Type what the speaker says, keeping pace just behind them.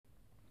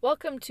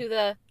Welcome to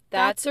the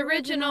That's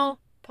Original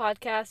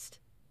podcast.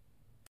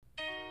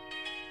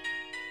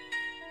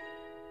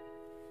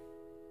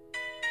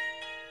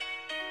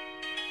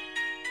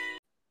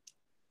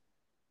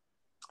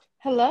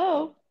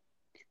 Hello.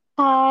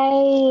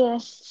 Hi.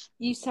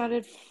 You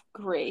sounded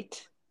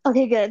great.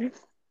 Okay, good.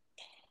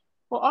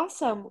 Well,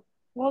 awesome.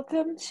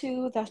 Welcome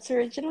to That's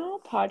Original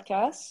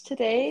podcast.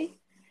 Today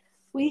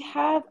we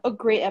have a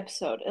great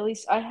episode. At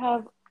least I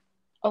have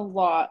a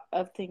lot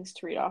of things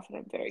to read off, and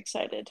I'm very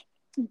excited.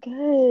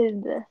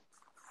 Good.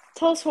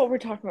 Tell us what we're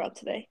talking about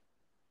today.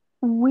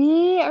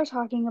 We are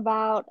talking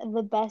about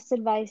the best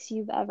advice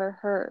you've ever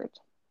heard.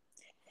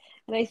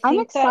 And I I'm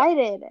think that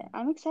excited.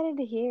 I'm excited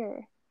to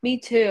hear. me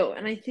too.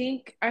 And I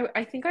think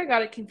I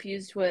got it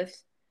confused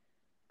with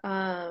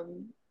I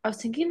was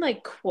thinking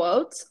like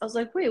quotes. I was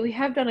like, wait, we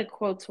have done a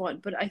quotes one,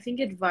 but I think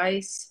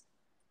advice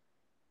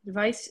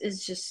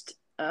is just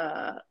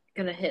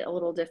gonna hit a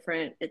little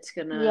different.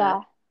 Yeah,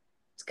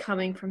 It's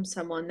coming from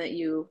someone that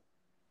you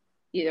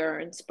either are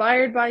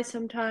inspired by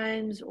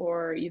sometimes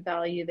or you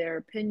value their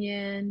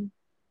opinion.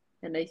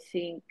 And I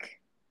think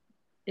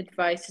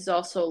advice is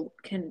also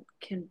can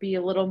be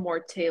a little more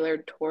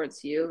tailored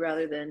towards you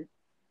rather than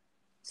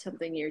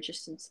something you're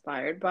just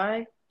inspired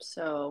by.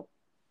 So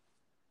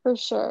for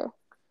sure.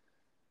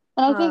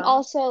 And I think uh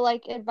also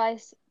like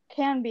advice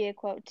can be a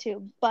quote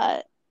too,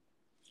 but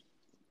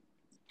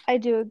I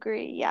do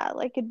agree. Yeah,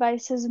 like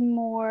advice is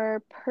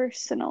more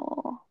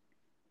personal.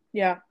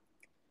 yeah, I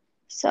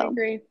So,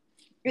 agree.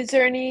 Is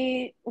there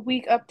any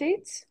week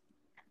updates?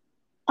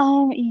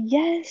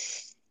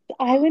 yes,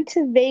 I went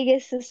to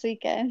Vegas this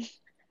weekend.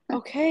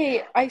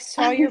 Okay, I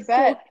saw I your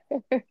swear.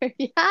 bet.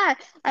 Yeah,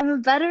 I'm a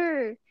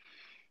better.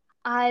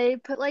 I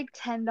put like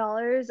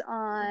 $10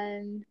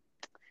 on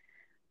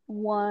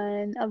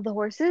one of the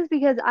horses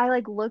because I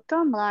like looked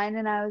online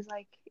and I was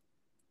like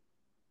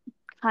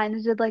kind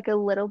of did like a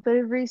little bit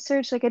of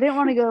research. Like I didn't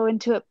want to go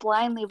into it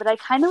blindly, but I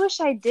kind of wish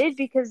I did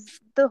because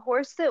the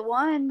horse that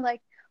won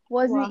like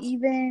wasn't Lost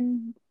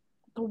even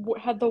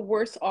had the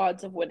worst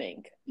odds of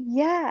winning.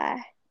 yeah.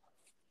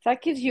 If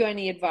that gives you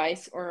any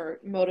advice or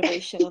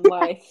motivation in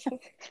life,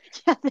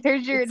 Yeah,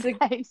 there's your it's a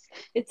advice.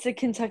 it's a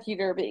Kentucky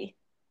Derby.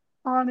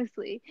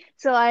 Honestly.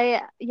 So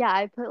I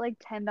put like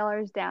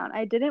 $10 down.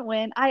 I didn't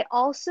win. I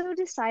also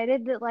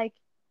decided that like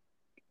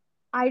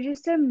I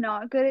just am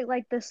not good at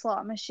like the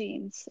slot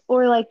machines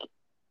or like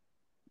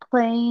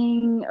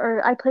playing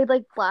or I played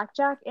like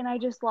blackjack and I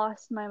just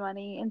lost my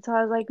money. And so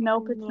I was like, Oh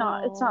nope, it's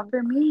not no,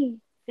 for me.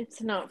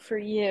 it's not for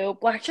you.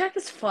 Blackjack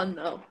is fun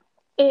though.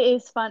 It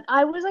is fun.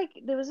 I was like,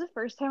 it was the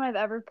first time I've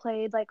ever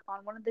played like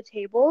on one of the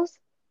tables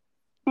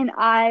and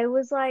I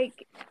was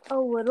like a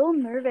little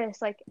nervous.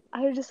 Like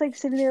I was just like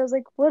sitting there, I was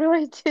like, what do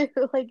I do?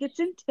 Like it's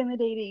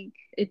intimidating.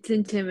 It's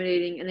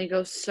intimidating and it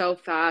goes so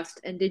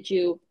fast. And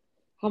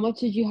how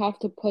much did you have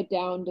to put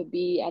down to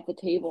be at the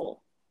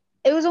table?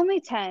 It was only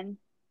 10,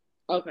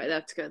 Okay,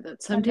 that's good.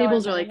 That some $10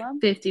 tables are like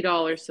minimum.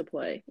 $50 to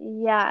play.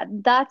 Yeah,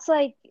 that's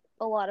like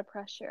a lot of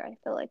pressure, I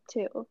feel like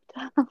too.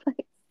 Like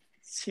to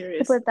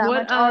Serious. put that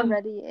much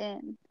already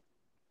in.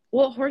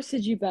 What horse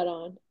did you bet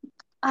on?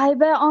 I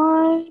bet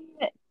on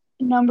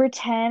number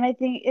 10. I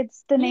think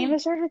it's the name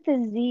that starts with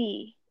a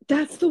Z.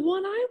 That's the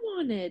one I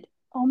wanted.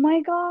 Oh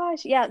my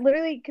gosh. Yeah,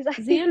 literally, because I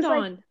was like,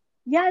 Zandon.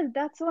 yeah,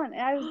 that's the one.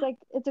 And I was like,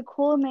 it's a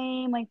cool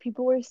name. Like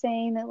people were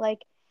saying that like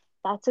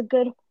that's a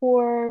good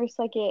horse.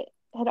 Like it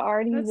had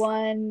already That's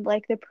won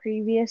like the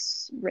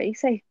previous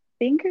race, I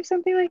think, or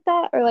something like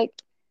that. Or like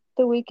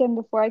the weekend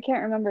before. I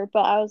can't remember.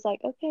 But I was like,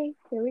 okay,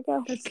 here we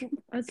go. that's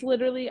that's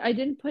literally I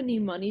didn't put any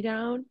money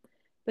down,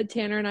 but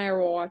Tanner and I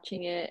were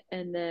watching it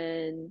and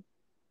then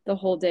the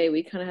whole day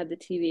we kind of had the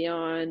TV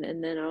on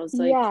and then I was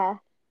like Yeah.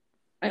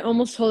 I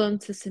almost told him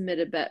to submit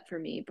a bet for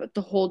me, but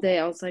the whole day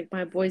I was like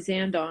my boy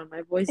Zandon,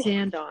 my boy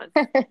Zandon.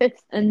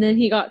 And then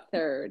he got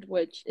third,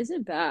 which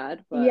isn't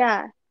bad, but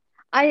Yeah.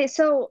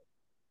 So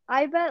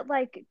I bet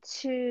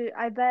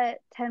I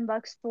bet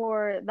 $10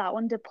 for that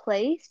one to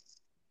place.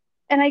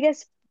 And I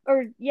guess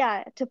or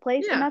yeah, to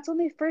place and yeah. that's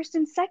only first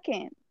and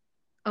second,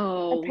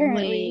 Oh,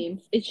 apparently.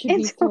 lame. It should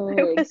And be so I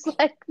third. was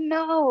like,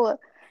 no.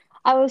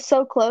 I was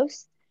so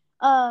close.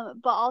 But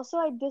also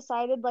I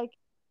decided like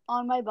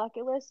on my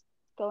bucket list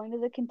going to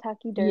the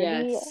Kentucky Derby,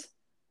 Yes.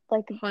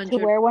 like to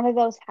 100. wear one of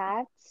those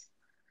hats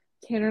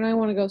Tanner and I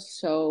want to go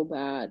so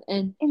bad.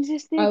 And and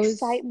just the I was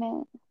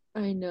excitement.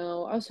 I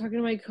know. I was talking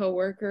to my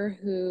coworker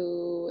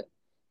who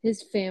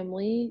his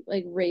family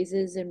like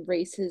raises and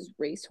races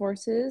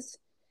racehorses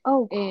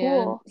Oh,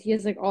 and cool. he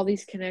has like all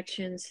these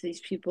connections to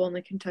these people in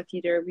the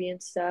Kentucky Derby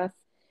and stuff.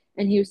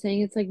 And he was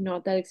saying it's like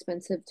not that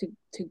expensive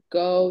to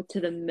go to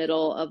the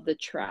middle of the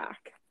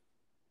track.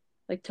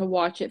 Like to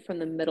watch it from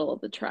the middle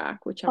of the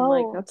track, which I'm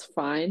like, Oh, that's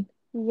fine.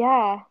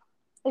 yeah.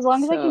 As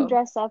long as I can So,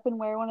 dress up and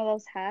wear one of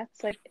those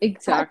hats, like that's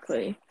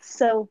exactly.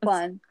 so That's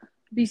fun.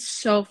 be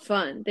so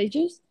fun.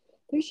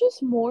 There's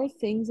just more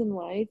things in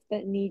life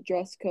that need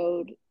dress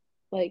code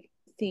like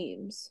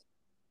themes.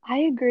 I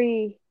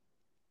agree.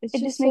 It's It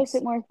just just so makes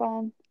it more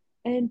fun.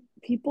 and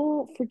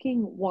people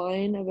freaking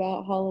whine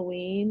about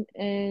Halloween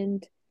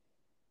and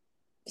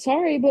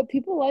Sorry, but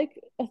people like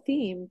a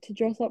theme to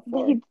dress up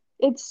for. They,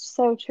 it's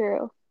so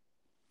true.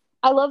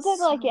 I love that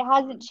like So it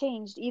hasn't fun.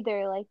 changed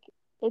either. Like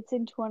it's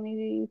in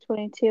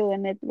 2022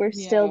 and we're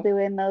still Yeah,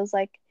 doing those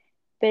like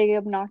big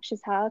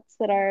obnoxious hats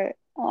that are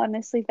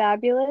honestly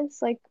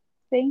fabulous. Like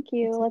thank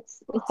you.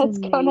 it's it's Let's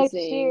go next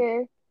amazing.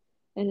 year.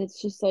 And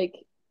it's just like,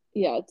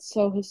 yeah, it's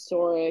so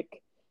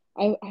historic.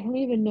 I don't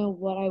even know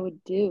what I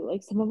would do.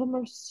 Like some of them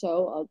are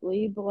so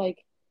ugly, but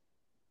like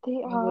They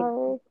I would, are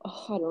oh,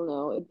 I don't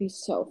know, it'd be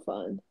so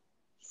fun.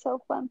 so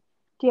fun.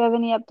 Do you have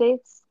any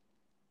updates?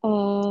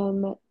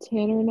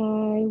 Tanner and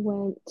I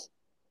went.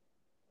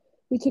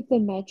 We took the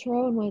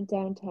metro and went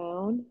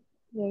downtown.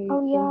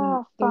 Oh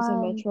yeah, There's a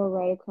fun. metro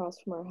right across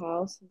from our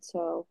house, and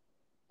so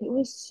it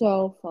was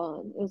so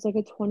fun. It was like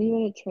a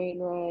 20-minute train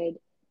ride,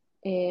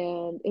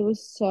 and it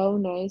was so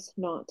nice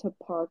not to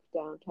park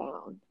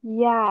downtown.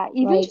 Yeah,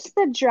 even Like just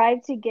the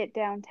drive to get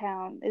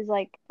downtown is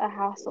like a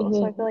hassle.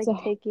 So I feel it's like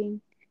a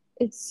taking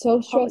it's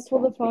so public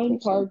stressful to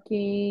find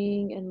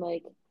transportation. parking, and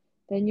like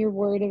then you're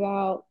worried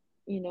about,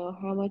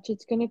 how much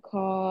it's gonna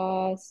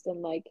cost,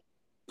 and like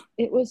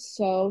it was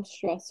so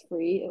stress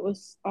free. It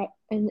was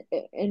and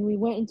we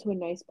went into a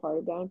nice part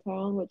of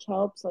downtown, which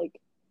helps. Like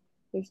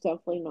there's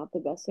definitely not the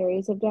best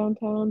areas of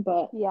downtown,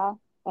 but Yeah.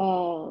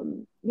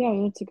 yeah, we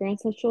went to Grand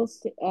Central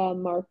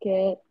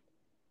Market,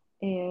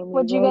 and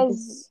we rode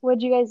this.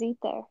 What'd you guys eat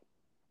there?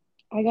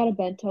 I got a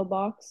bento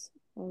box.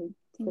 I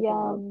freaking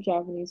love Yum.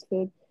 Japanese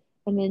food.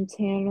 And then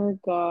Tanner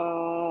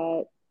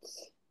got,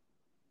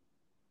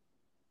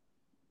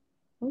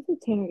 what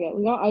did Tanner get?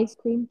 We got ice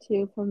cream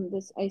too from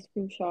this ice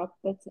cream shop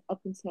that's up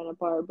in Santa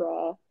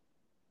Barbara.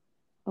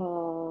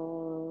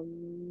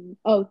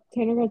 Oh,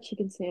 Tanner got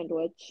chicken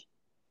sandwich.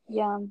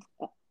 Yum.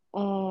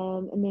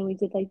 And then we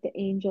did like the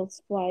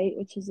Angel's Flight,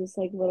 which is this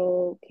like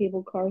little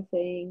cable car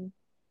thing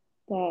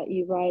that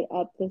you ride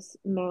up this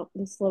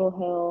little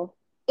hill.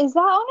 Is that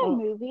on a Oh,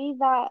 movie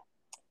that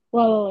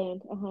La La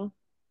Land. Uh-huh.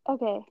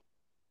 okay,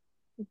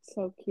 It's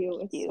so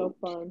cute. It's so cute.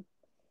 fun.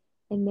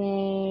 And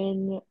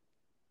then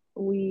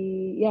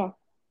yeah,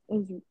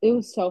 it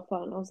was so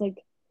fun. I was like,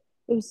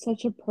 it was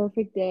such a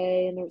perfect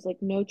day, and there was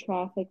like no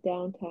traffic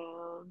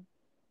downtown.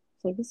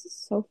 It's like this is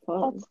so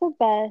fun, That's the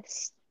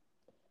best.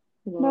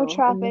 No and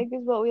traffic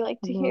is what we like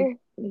to no, hear.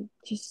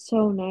 just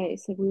so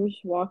nice. Like we were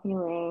just walking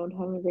around,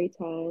 having a great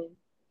time.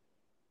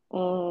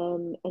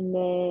 And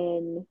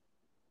then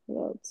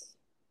what else?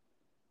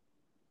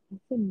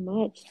 Nothing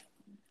much.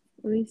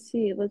 Let me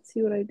see. Let's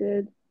see what I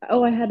did.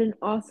 Oh, I had an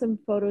awesome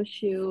photo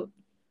shoot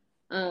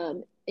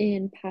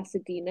in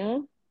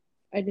Pasadena.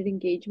 I did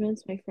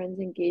engagements, my friends'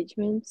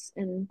 engagements,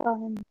 and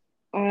Um,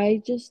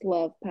 I just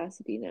love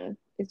Pasadena.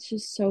 It's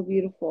just so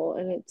beautiful,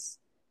 and it's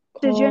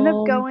did you end up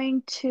calm.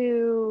 going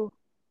to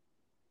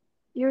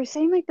you were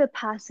saying like the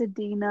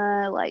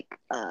Pasadena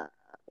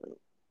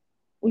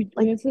We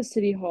like went to the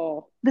city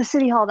hall. the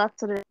city hall,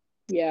 that's what it is.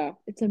 Yeah,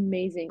 it's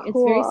amazing. It's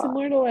very Cool.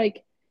 similar to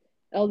like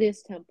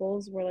LDS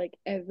temples where like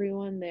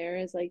everyone there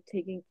is like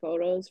taking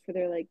photos for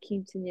their like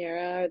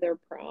quinceañera or their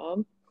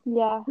prom.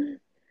 Yeah.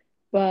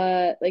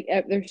 But like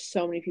there's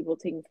so many people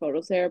taking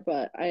photos there,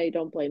 but I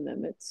don't blame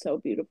them. It's so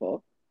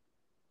beautiful.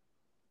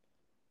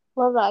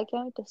 Love that. I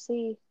can't wait to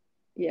see.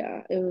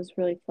 Yeah, it was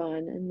really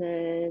fun. And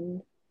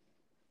then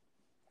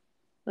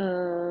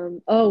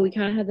oh, we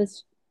kind of had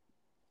this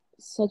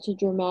such a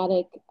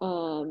dramatic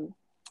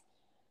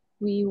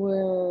we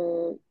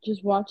were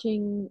just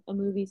watching a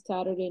movie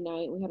Saturday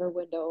night. We had our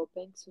window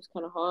open because it was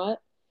kind of hot,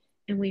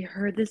 and we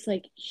heard this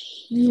like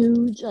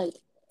huge like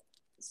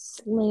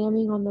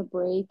slamming on the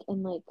brake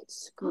and like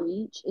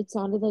screech. It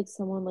sounded like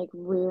someone like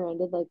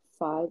rear-ended like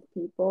five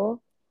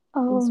people.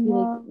 And Oh so we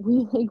like no.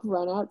 we like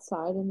run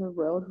outside in the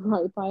road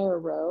right by our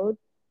road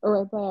or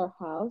right by our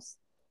house.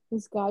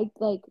 This guy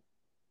like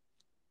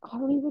I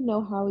don't even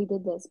know how he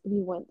did this, but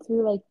he went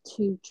through like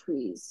two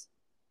trees.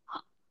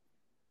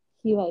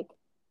 He like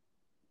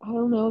I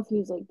don't know if he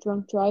was like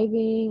drunk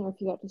driving or if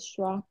he got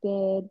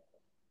distracted,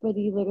 but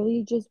he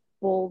literally just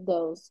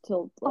bulldozed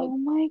till like Oh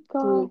my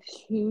through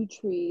gosh. two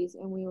trees,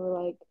 and we were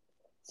like,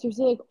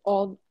 seriously, like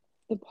all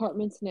the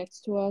apartments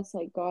next to us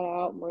like got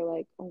out and we're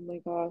like, oh my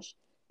gosh,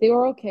 they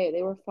were okay,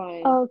 they were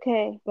fine,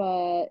 Okay.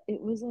 but it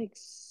was like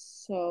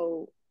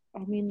so. I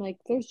mean, like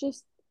there's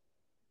just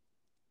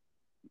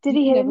Did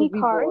you he can hit never any be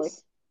bored.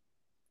 cars?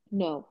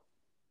 No,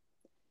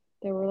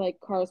 there were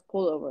like cars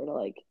pulled over to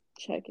like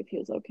check if he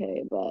was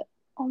okay, but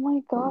Oh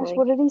my I'm gosh.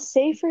 What like did he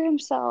say for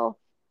himself?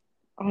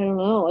 I don't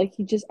know. Like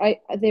he just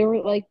they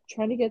were like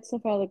trying to get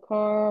stuff out of the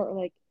car or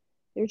like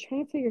they were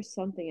trying to figure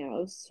something out.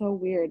 It was so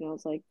weird. And I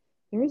was like,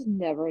 there is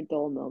never a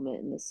dull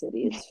moment in the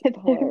city. It's There,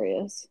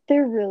 hilarious.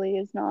 there really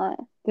is not.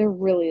 There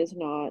really is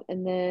not.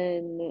 And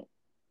then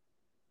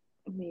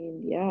I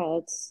mean, yeah,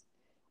 it's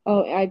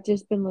oh, I've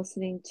just been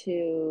listening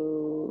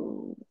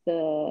to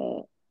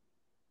the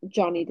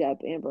Johnny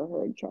Depp Amber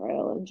Heard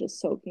trial and just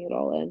soaking it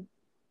all in.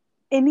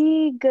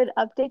 Any good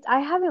updates?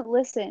 I haven't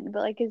listened, but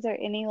like, is there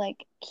any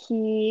like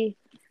key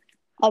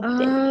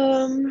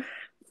updates? Um,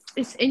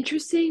 it's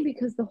interesting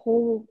because the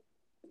whole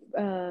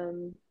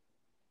um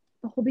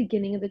the whole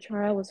beginning of the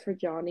trial was for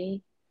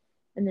Johnny,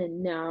 and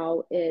then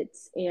now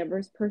it's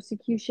Amber's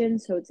persecution.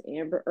 So it's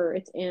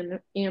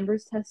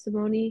Amber's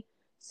testimony.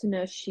 So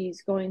now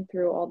she's going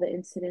through all the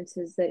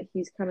incidences that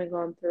he's kind of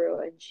gone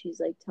through, and she's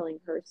like telling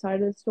her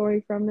side of the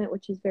story from it,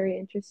 which is very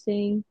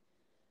interesting.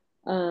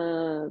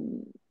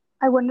 Um,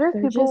 I wonder if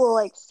they're people will just,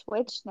 like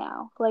switch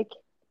now. Like,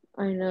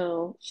 I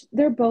know,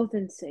 they're both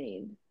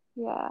insane.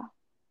 yeah,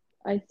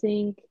 I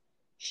think,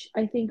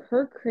 I think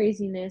her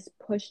craziness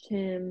pushed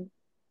him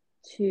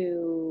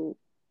to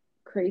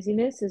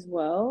craziness as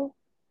well.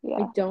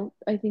 yeah,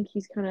 I think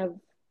he's kind of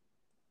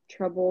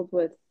troubled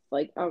with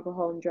like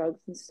alcohol and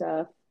drugs and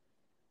stuff.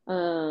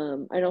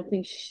 I don't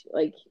think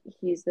like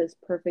he's this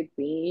perfect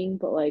being,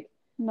 but like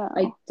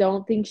I no,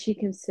 don't think she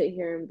can sit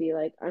here and be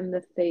like I'm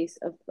the face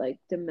of like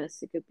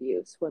domestic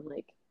abuse when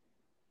like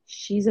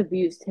she's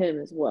abused him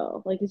as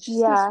well. Like it's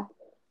just this yeah,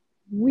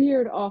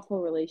 weird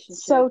awful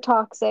so relationship.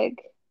 toxic.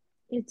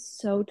 It's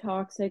so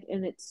toxic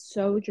and it's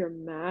so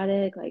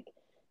dramatic. Like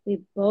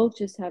they both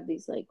just have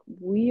these like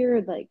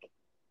weird like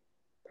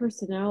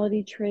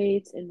personality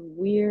traits and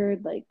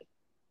weird like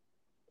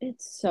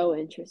it's so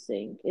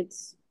interesting.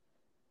 It's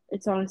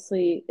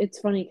honestly it's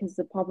funny because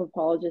the pop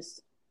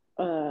apologist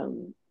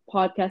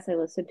podcast I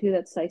listen to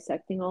that's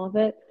dissecting all of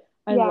it.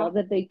 I Yeah, love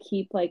that they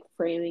keep like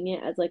framing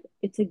it as like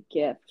it's a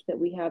gift that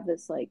we have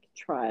this like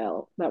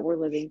trial that we're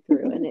living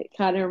through, and it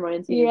kind of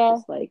reminds me of yeah,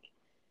 just like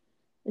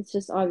it's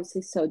just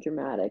obviously so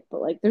dramatic,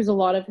 but like there's a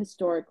lot of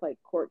historic like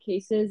court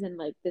cases, and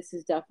like this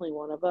is definitely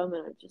one of them,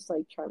 and I'm just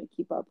like trying to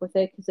keep up with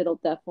it because it'll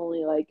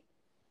definitely like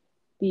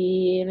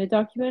be in a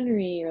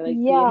documentary or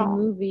like be in a yeah.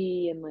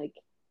 movie, and like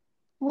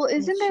Well,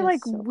 isn't it's there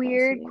like just so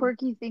weird, fascinating.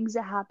 quirky things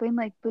that happen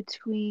like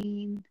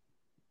between?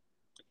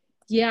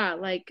 Yeah,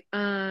 like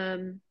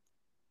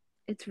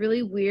it's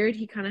really weird.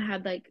 He kind of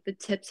had like the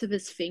tips of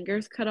his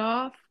fingers cut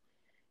off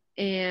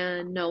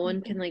and no Oh my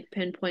one can goodness. like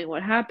pinpoint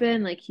what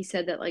happened. Like he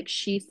said that like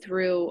she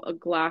threw a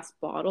glass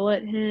bottle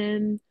at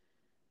him,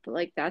 but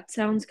like that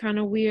sounds kind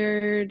of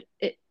weird.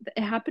 It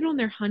happened on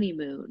their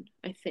honeymoon,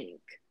 I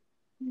think.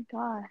 Oh my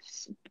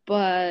gosh.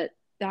 But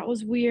that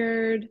was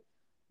weird.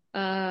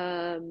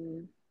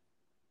 Um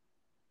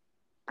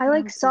I what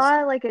like else is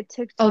saw like a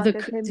Oh, TikTok the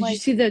of him did you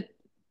see the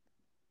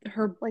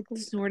her like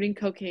snorting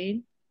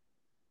cocaine?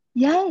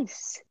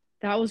 yes,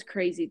 That was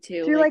crazy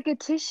too. through Like like a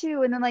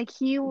tissue, and then like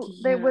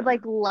they would yeah.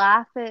 like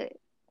laugh at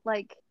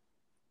like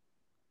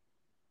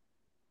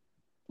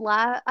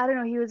laugh. I don't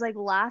know. He was like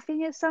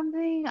laughing at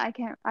something. I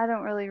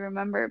don't really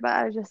remember, but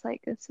I was just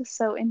like, this is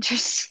so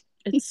interesting.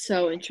 It's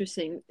so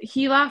interesting.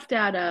 He laughed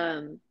at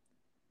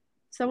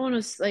someone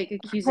was like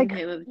accusing Like,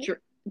 him of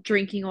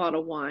drinking a lot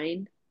of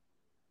wine,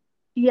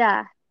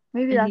 yeah,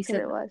 maybe and that's what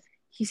it was.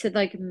 he said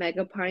like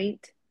mega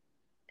pint,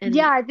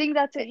 Yeah, and I think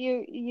that's what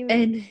you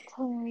were and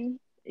telling me.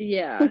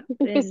 yeah,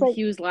 It's and like,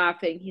 he was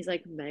laughing. He's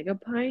like mega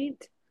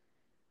pint,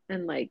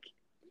 and like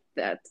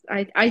that's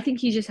I think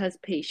he just has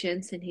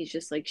patience, and he's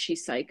just like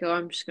she's psycho.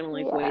 I'm just gonna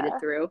like wait it yeah,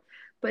 through,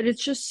 but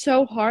it's just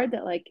so hard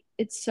that like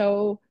it's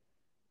so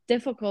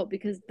difficult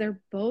because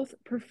they're both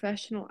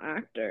professional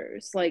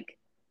actors. Like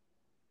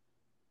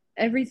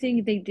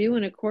everything they do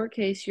in a court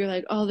case, you're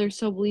like, oh, they're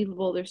so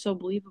believable,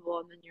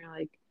 and then you're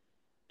like,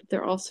 but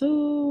they're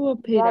also a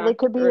paid yeah, they actor,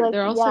 could be or like,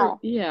 they're also,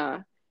 yeah,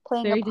 yeah,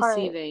 it's playing a very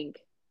part. deceiving.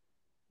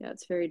 Yeah,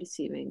 it's very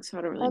deceiving. So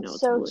I don't really know That's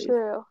what to so believe.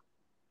 true.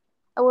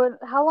 I would,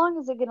 how long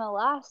is it gonna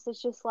last? It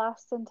just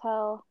lasts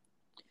until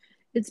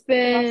It's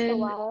it lasts a been,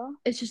 while.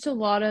 it's just a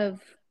lot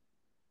of,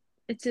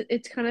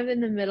 it's kind of in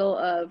the middle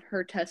of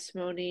her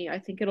testimony. I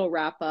think it'll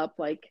wrap up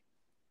like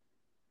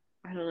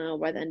I don't know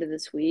by the end of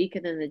this week,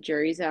 and then the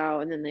jury's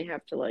out, and then they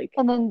have to like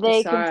And then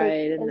they can take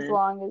decide, and as then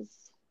long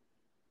as,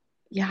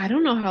 yeah, I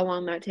don't know how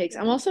long that takes.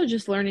 I'm yeah, also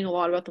just learning a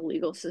lot about the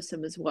legal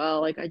system as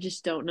well. Like, I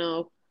just don't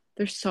know.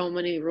 There's so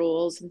many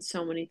rules and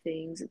so many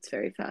things. It's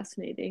very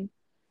fascinating.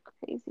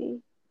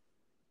 crazy.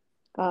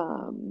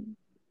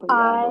 But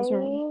yeah, those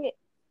are. I,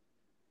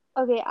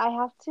 okay, I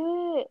have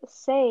to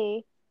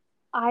say,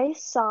 I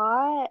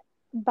saw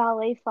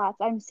ballet flats.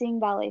 I'm seeing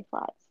ballet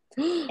flats.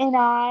 And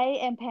I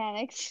am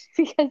panicked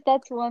because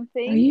that's one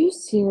Are thing. you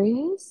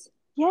serious?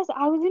 Yes,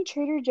 I was in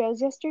Trader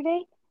Joe's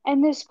yesterday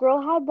and this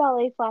girl had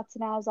ballet flats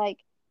and I was like,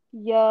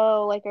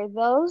 yo, like are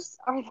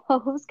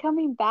those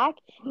coming back?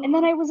 And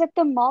then I was at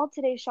the mall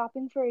today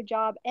shopping for a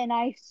job and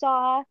I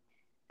saw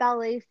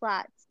ballet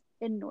flats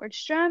in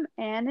Nordstrom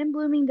and in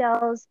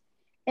Bloomingdale's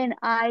and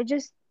I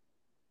just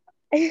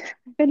I'm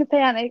in a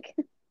panic.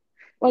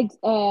 Like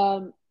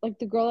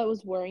the girl that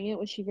was wearing it,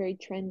 was she very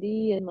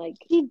trendy and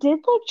like, She did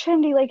look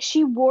trendy. Like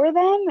she wore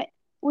them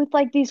with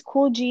like these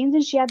cool jeans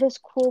and she had this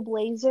cool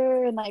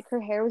blazer and like her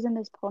hair was in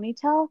this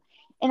ponytail.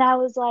 And I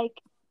was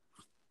like,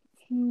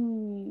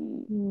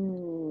 hmm.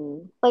 hmm.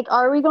 Like,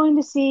 are we going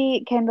to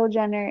see Kendall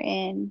Jenner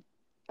in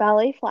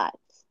ballet flats?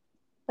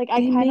 Like,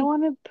 I They kind of make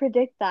want to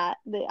predict that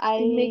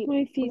they make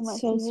my we feet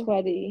might so see her.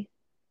 sweaty.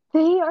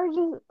 They are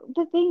just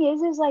the thing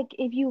is like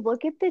if you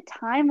look at the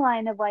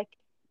timeline of like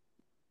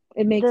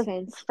It makes the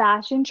sense.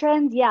 fashion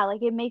trends, yeah,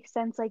 like it makes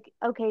sense. Like,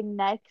 okay,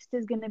 next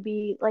is gonna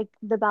be like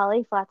the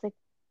ballet flats. Like,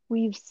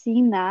 we've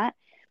seen that.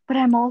 But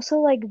I'm also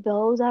like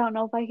those I don't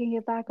know if I can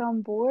get back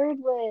on board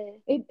with.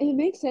 It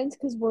makes sense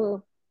because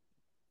we're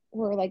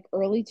like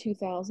early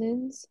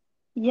 2000s,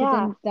 but Yeah.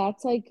 then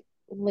that's like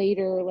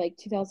later, like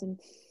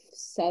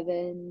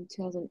 2007,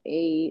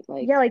 2008, Yeah,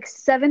 like like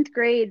seventh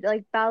grade,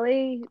 like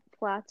ballet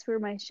flats were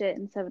my shit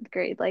in seventh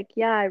grade. Like,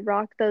 yeah, I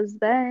rocked those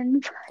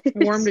then. I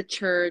wore them to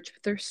church,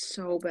 but they're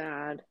so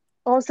bad.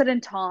 All of a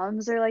sudden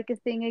Toms are like a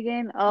thing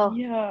again. Oh,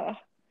 Yeah.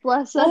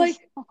 bless Well, us.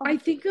 like I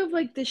think of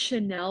like the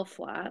Chanel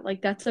flat.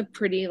 Like that's a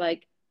pretty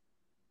like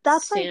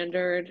That's like,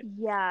 standard.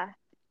 yeah,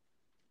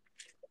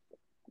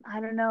 I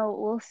don't know.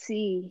 We'll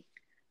see.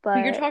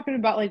 But you're But talking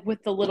about like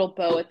with the little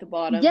bow at the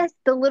bottom. yes,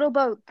 the little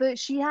bow.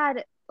 She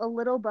had a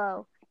little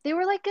bow. They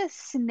were like a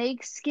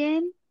snake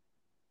skin,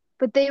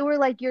 but they were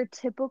like your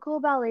typical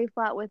ballet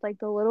flat with like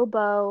the little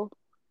bow.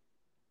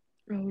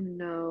 Oh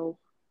no.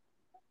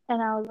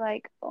 And I was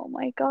like, oh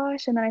my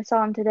gosh. And then I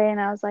saw them today and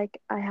I was like,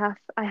 I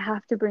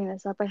have to bring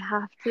this up. I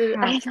Have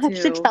have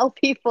to to. tell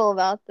people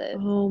about this.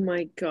 Oh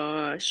my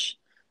gosh.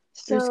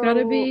 There's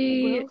gotta So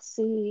be, we'll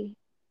see.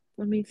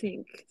 let me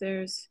think.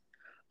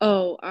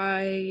 Oh,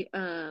 I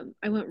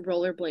went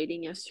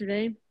rollerblading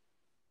yesterday. I'm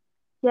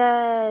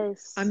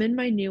Yes. in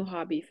my new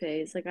hobby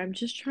phase. Like I'm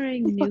just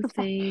trying new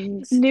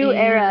things New and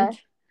era.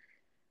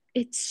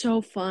 it's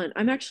so fun.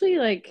 I'm actually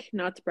like,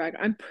 not to brag,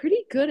 I'm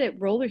pretty good at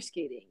roller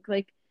skating.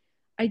 Like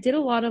I did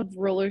a lot of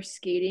roller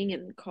skating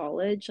in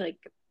college, like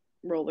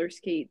roller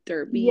skate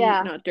derby,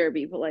 Yeah. not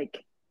derby, but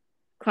like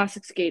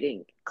classic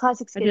skating.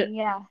 Classic I did skating.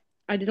 Yeah.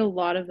 I did a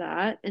lot of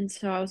that, and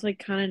so I was like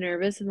kind of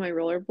nervous with my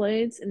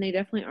rollerblades, and they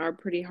definitely are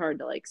pretty hard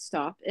to like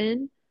stop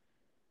in.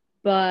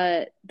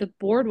 But the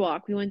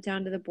boardwalk, we went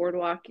down to the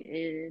boardwalk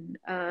in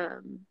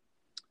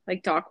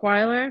like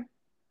Dockweiler.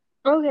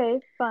 Okay.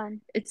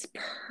 Fun. It's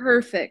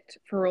perfect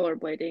for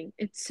rollerblading.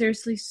 It's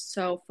seriously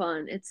so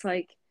fun. It's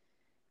like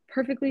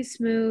perfectly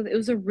smooth. It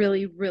was a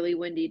really, really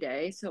windy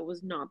day, so it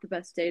was not the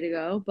best day to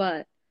go,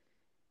 but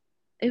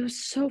it was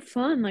so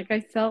fun. Like I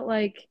felt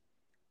like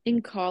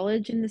in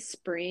college in the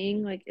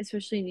spring, like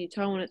especially in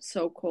Utah when it's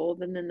so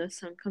cold and then the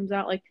sun comes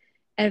out, like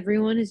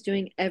everyone is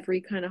doing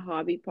every kind of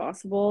hobby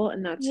possible,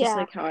 and that's just Yeah.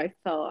 like how I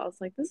felt. I was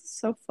like, this is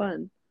so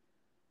fun.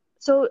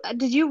 So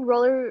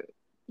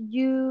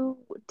you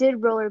did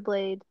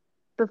rollerblade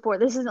before.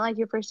 This isn't like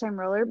your first time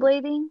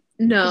rollerblading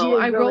because No,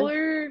 I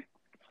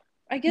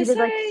you guess did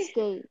like I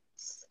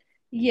skates.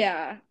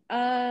 yeah.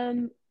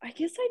 I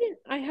guess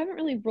I haven't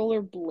really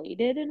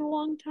rollerbladed in a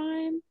long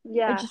time. I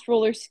Yeah. just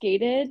roller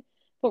skated,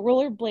 but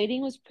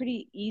rollerblading was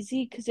pretty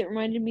easy because it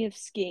reminded me of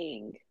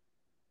skiing.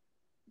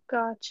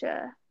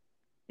 Gotcha.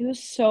 It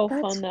was so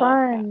That's fun though.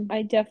 fun.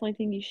 I definitely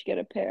think you should get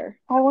a pair.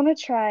 I want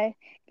to try.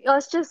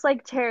 Us just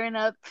like tearing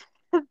up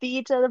the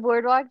beach or the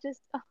boardwalk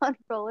just on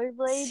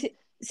rollerblades. Se-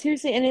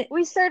 Seriously, and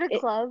We start a it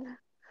club.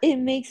 it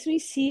makes me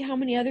see how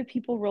many other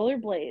people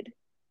rollerblade.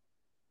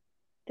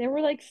 There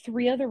were like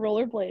three other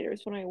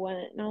rollerbladers when I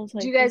went, and I was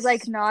Do you like, guys this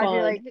like is nod?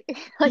 You're fun. like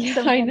like Yeah,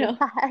 some I kind of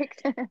know.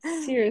 pact.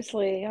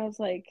 Seriously, I was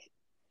like,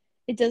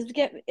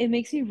 it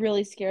makes me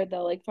really scared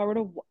though. Like if I were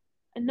to,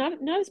 not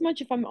as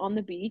much if I'm on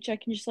the beach, I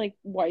can just like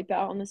wipe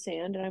out on the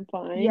sand and I'm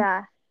fine.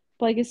 Yeah.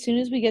 But like as soon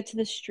as we get to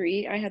the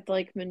street, I had to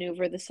like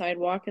maneuver the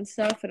sidewalk and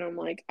stuff, and I'm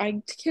like,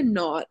 I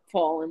cannot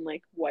fall and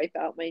like wipe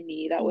out my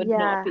knee. That would not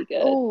Yeah. be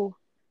good. Oh.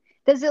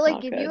 Does it like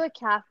Not give you good. a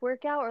calf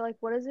workout or like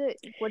what is it?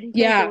 What do you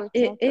feel like it Yeah, works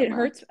it out the it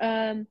hurts.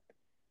 most?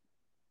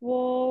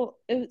 Well,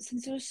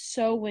 since it was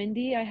so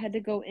windy, I had to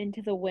go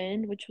into the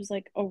wind, which was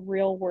like a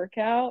real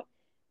workout,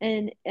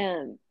 and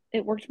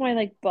it worked my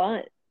like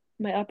butt,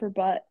 my upper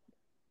butt,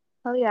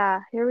 Oh yeah,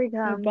 here we my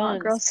come. Hot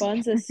girl buns, summer.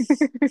 buns of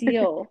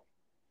steel.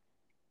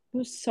 It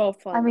was so I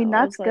fun mean, though.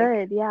 I that's was like,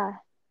 good. Yeah.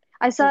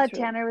 I it saw was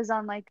really, Tanner was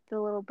on like the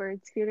little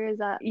bird scooter. Is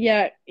that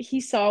yeah. He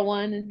saw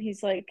one and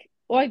he's like,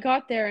 well, I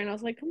got there and I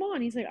was like, come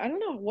on. He's like, I don't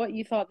know what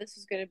you thought this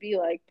was gonna be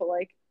like, but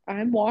like,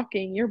 I'm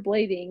walking, you're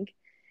blading,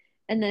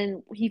 and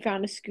then he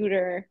found a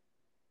scooter.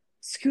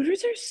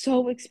 Scooters are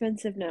so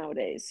expensive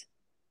nowadays.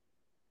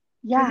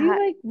 Have you yeah,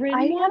 like I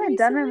ridden one haven't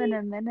done them in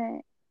recently? a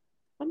minute.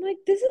 I'm like,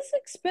 this is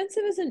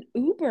expensive as an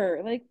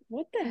Uber. Like,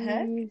 what the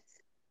heck? Jeez. It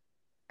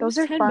Those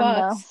was are 10 fun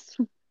though. bucks.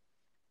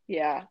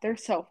 Yeah, they're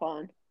so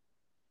fun.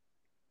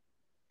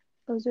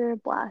 Those are a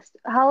blast.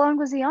 How long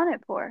was he on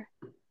it for?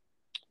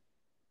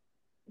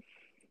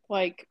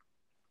 Like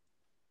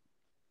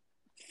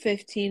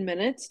 15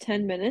 minutes,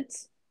 10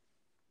 minutes.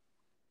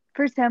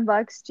 For 10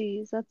 bucks,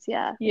 geez, that's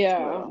yeah, that's Yeah,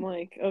 a I'm little.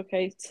 like,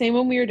 okay. Same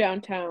when we were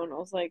downtown. I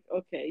was like,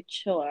 okay,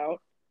 chill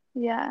out.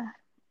 Yeah.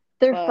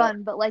 They're But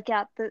fun, but like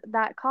at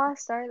that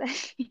cost, are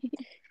they?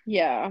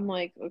 yeah, I'm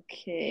like,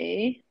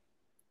 okay.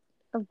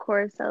 Of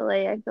course,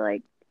 LA, I feel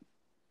like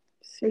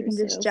they can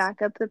Seriously. just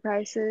jack up the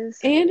prices.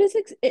 And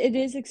it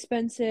is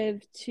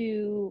expensive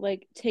to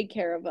like take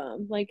care of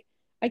them. Like,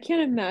 I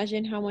can't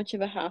imagine how much of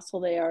a hassle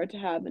they are to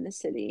have in a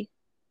city.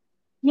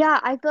 Yeah,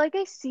 I feel like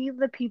I see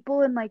the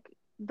people in like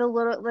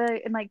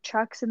in like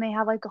trucks and they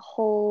have like a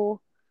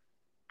whole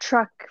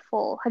truck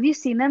full. Have you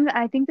seen them?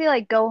 I think they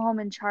like go home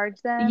and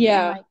charge them and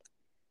Yeah, like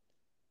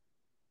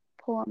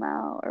pull them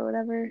out or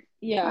whatever.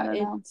 I Yeah, don't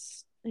know.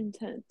 it's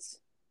intense.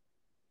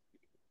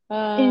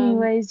 Um,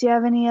 Anyways, do you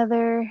have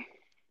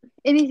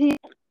anything you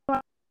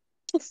want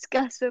to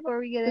discuss before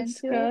we get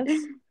into it?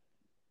 discuss.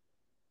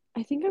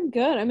 I think I'm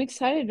good. I'm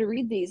excited to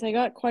read these. I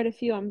got quite a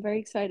few. I'm very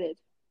excited.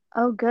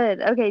 Oh,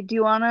 good. Okay, do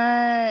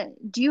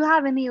you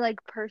have any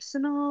like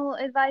personal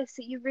advice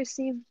that you've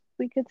received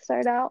we could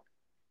start out?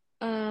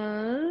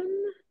 Um,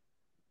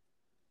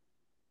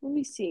 Let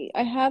me see.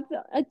 I have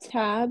a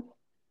tab.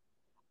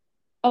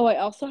 Oh, I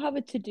also have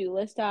a to-do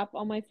list app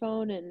on my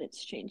phone and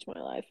it's changed my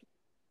life.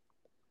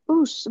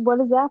 Ooh, what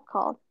is that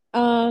called?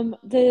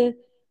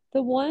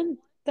 The one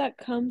that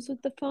comes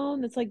with the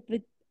phone, it's like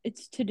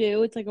it's to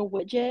do, it's like a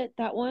widget.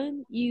 That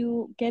one,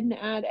 you get an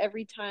ad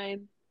every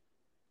time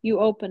you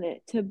open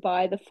it to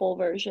buy the full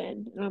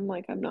version. And I'm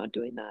like, I'm not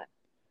doing that.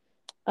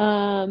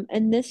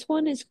 And this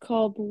one is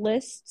called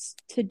Lists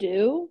to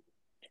Do,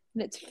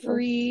 and it's List.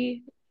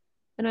 free,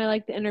 and I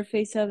like the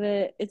interface of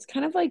it. It's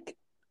kind of like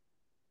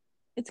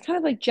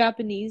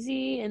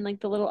Japanesey and like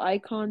the little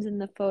icons and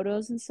the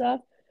photos and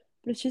stuff,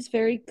 but it's just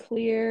very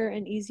clear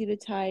and easy to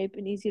type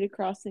and easy to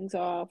cross things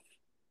off.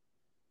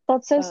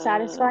 That's so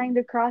satisfying Um,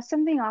 to cross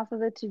something off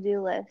of a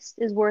to-do list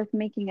is worth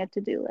making a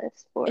to-do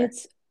list for.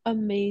 it's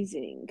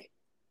amazing.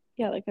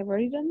 Yeah, like I've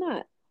already done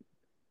that.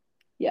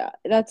 Yeah,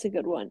 that's a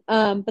good one.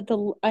 But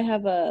the I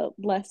have a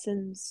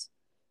lessons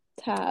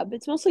tab.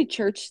 It's mostly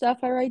church stuff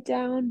I write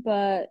down,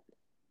 but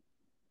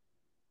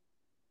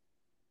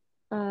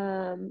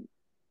um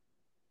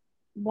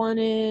one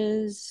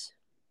is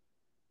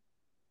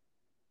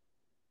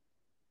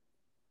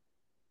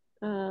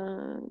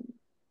um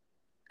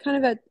kind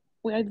of at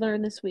what I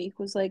learned this week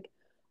was like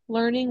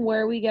learning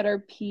where we get our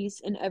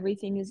peace and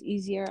everything is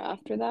easier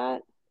after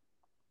that.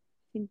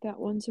 I think that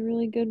one's a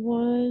really good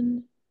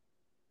one.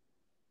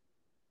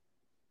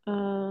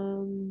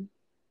 Um,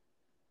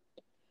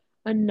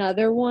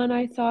 Another one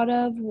I thought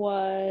of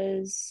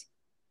was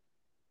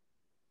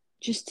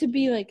just to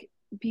be like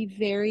be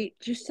very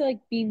just to like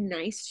be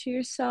nice to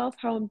yourself,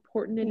 how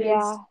important it is.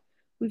 Yeah.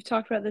 We've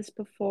talked about this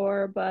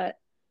before, but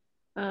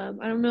I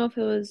don't know if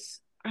it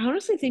was I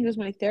honestly think it was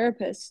my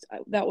therapist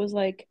that was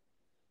like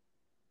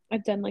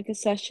I've done like a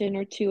session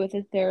or two with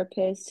a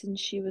therapist, and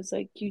she was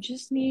like,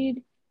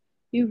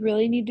 you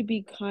really need to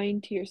be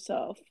kind to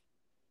yourself.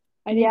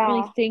 I didn't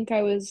really Yeah. think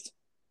I was,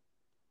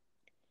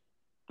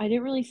 I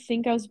didn't really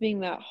think I was being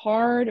that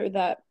hard or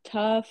that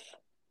tough.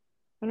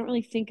 I don't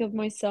really think of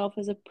myself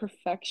as a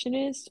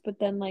perfectionist, but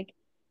then like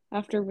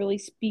after really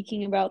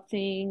speaking about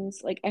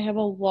things, like I have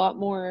a lot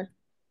more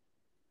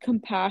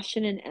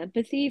compassion and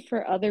empathy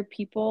for other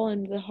people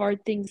and the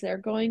hard things they're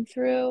going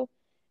through.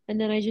 And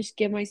then I just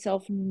give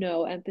myself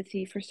no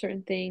empathy for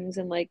certain things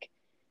and like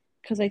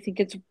because I think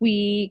it's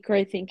weak or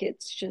I think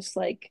it's just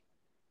like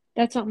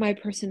that's not my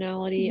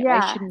personality. I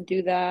Yeah. shouldn't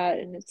do that.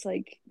 And it's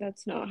like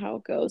that's not how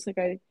it goes. Like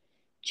I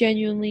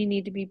genuinely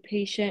need to be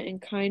patient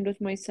and kind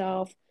with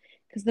myself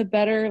because the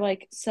better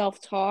like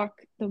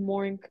self-talk, the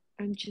more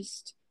I'm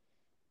just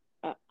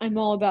I'm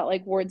all about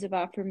like words of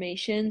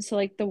affirmation. So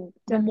like the more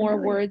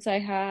Definitely. words I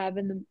have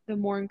and the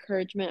more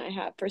encouragement I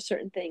have for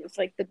certain things,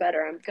 like the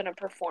better I'm gonna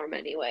perform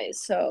anyway.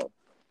 So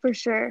For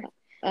sure.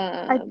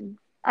 I um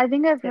I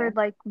think I've yeah. heard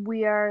like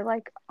we are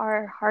like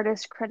our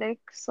hardest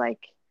critics. Like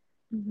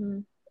Hmm.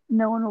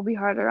 no one will be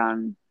harder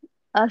on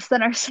us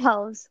than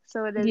ourselves.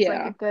 So it is like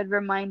a Yeah. good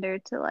reminder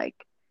to like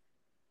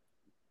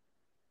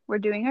we're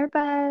doing our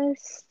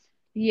best.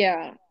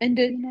 Yeah. And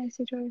to Be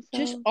nicer to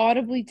just ourselves.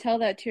 audibly tell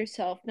that to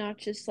yourself, not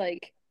just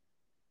like,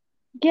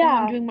 oh,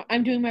 Yeah.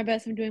 I'm doing my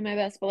best, I'm doing my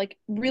best, but like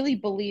really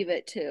believe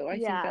it too. I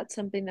think Yeah. that's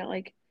something that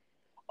like,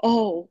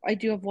 oh, I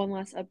do have one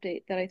last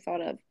update that I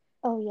thought of.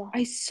 Oh yeah.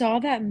 I saw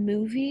that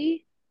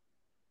movie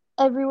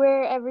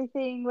Everywhere,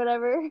 everything,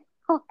 whatever.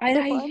 All and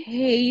at I once.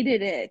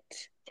 hated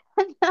it.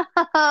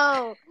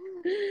 No.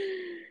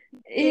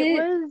 It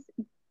It was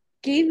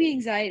gave me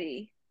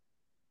anxiety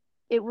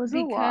it was a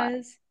lot.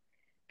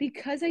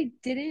 because I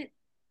didn't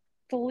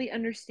fully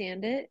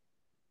understand it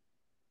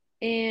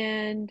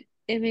and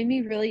it made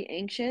me really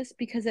anxious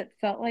because it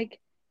felt like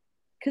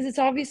because it's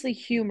obviously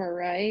humor,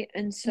 right?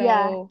 And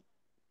Yeah. so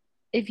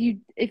if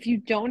you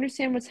don't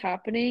understand what's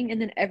happening and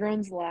then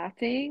everyone's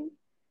laughing,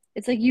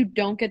 it's like you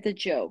don't get the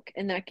joke,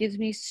 and that gives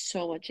me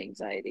so much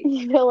anxiety.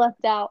 You feel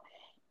left out.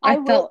 I I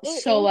will felt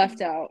so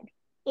left out.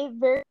 it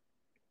very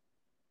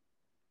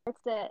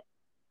hurts it.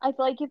 I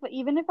feel like if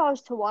even if I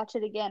was to watch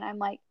it again, I'm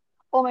like,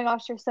 oh my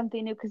gosh, there's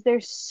something new because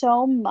there's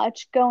so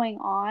much going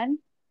on.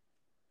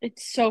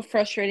 It's so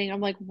frustrating.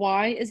 I'm like,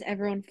 why is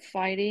everyone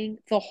fighting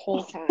the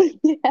whole time?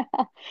 Yeah.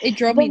 It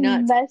drove The me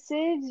nuts.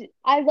 message,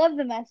 I love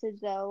the message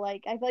though.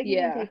 Like I feel like you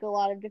can Yeah, take a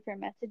lot of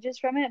different messages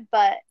from it,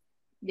 but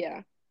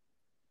yeah,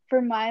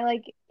 for my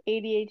like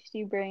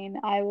ADHD brain,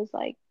 I was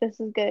like, this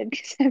is good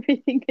because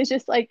everything is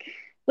just like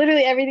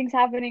literally everything's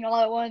happening all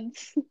at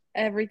once.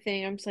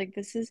 everything. I'm just like,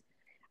 this is.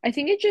 I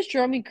think it just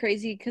drove me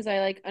crazy because I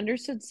like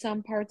understood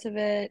some parts of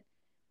it,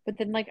 but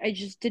then like I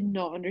just did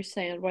not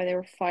understand why they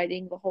were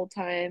fighting the whole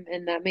time,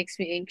 and that makes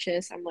me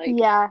anxious. I'm like,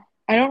 Yeah,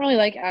 I don't really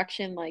like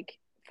action like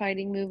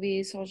fighting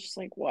movies, so I was just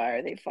like, why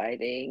are they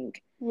fighting?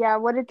 Yeah,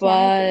 what did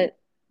Tanner think?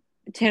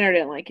 But Tanner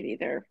didn't like it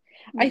either.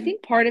 I Mm.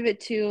 think part of it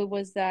too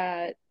was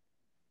that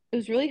it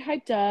was really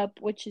hyped up,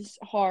 which is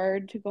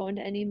hard to go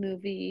into any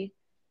movie.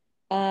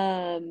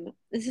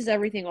 This is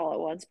Everything All at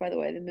Once, by the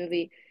way, the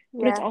movie.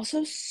 But it's Yeah,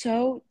 also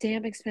so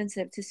damn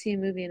expensive to see a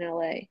movie in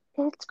LA.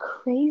 it's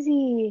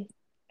crazy.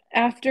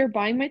 After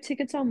buying my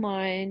tickets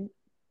online,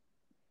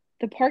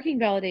 the parking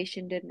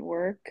validation didn't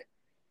work,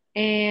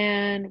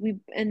 and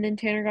then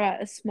Tanner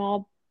got a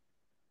small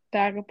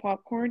bag of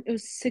popcorn. It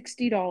was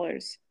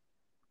 $60.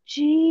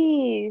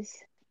 Jeez.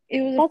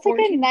 It was a That's like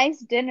a 14. nice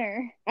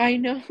dinner. I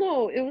know.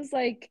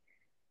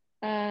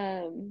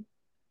 Um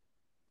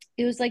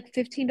it was like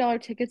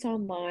 $15 tickets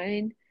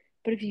online,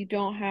 but if you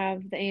don't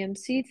have the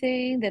AMC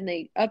thing, then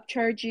they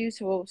upcharge you,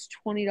 so it was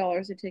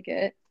 $20 a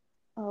ticket.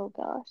 Oh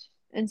gosh.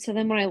 And so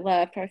then when I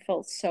left, I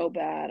felt so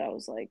bad. I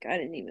was like, I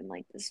didn't even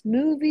like this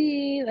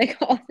movie, like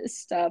all this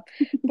stuff.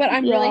 But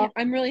Yeah.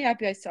 I'm really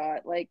happy I saw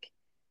it.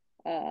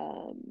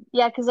 Um,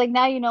 Yeah, because like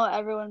now you know what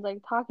everyone's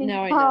like talking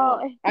now I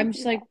about. know. I'm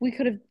just Yeah.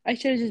 like, I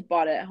should have just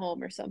bought it at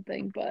home or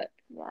something. But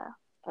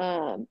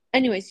Yeah.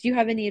 anyways, do you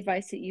have any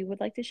advice that you would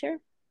like to share?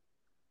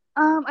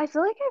 I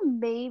feel like I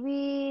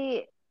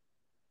maybe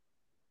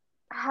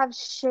have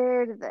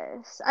shared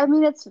this. I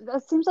mean, it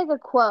seems like a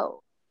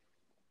quote,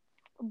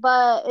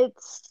 but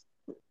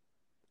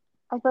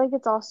I feel like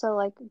it's also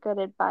like good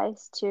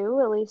advice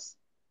too, at least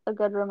a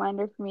good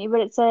reminder for me.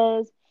 But it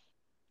says,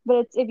 but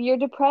it's if you're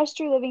depressed,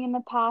 you're living in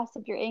the past.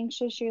 If you're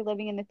anxious, you're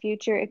living in the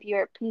future. If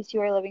you're at peace,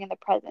 you are living in the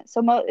present.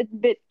 So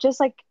but just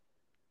like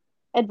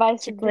advice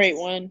It's a of great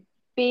just one.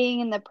 being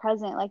in the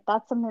present, like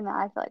that's something that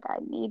I feel like I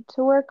need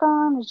to work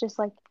on. Is just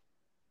like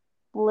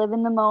live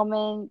in the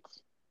moment.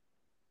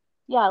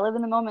 Yeah, live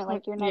in the moment.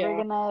 Like you're never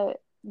Yeah. gonna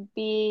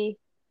be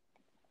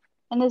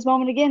in this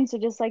moment again. So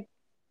just like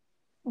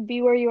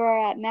be where you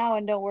are at now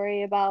and don't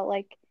worry about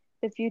like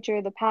the future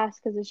or the past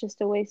because it's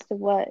just a waste of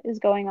what is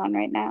going on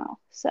right now.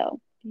 So,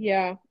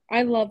 Yeah.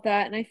 I love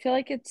that. And I feel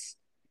like it's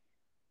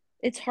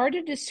hard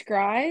to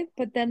describe,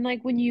 but then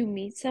like when you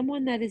meet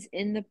someone that is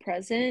in the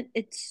present,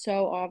 it's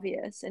so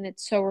obvious and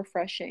it's so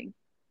refreshing.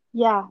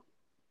 yeah,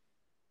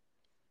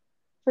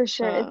 for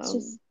sure. It's Um,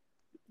 just,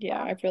 yeah,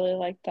 yeah. I really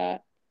like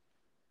that.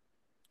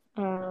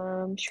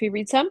 Should we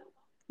read some?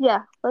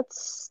 Yeah, let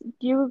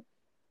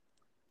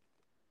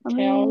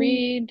Okay, I'll me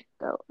read.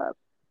 go up.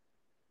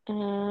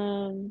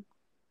 Um,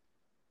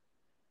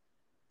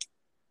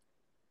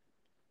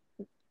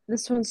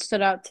 this one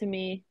stood out to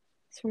me.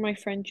 It's from my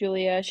friend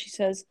Julia. She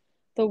says,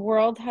 "The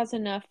world has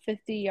enough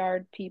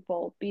 50-yard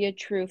people. Be a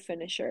true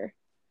finisher."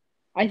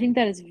 I think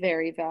that is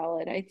very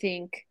valid. I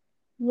think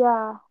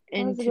Yeah, that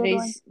in was a good one.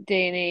 today's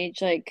day and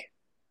age, like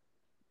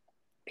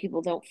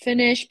people don't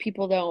finish,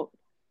 people don't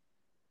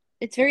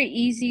it's very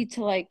easy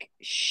to like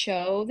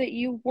show that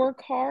you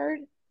work hard,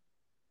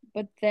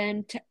 but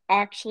then to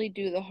actually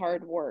do the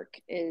hard work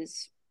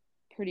is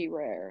pretty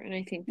rare.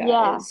 And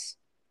Yeah,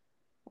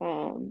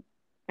 um,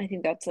 I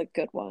think that's a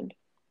good one.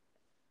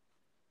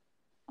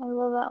 I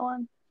love that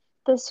one.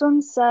 This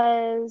one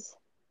says,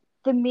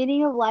 the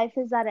meaning of life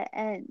is that it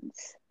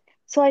ends.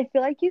 So I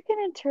feel like you can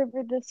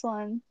interpret this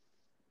one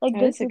like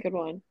That this is a good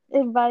one.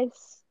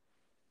 advice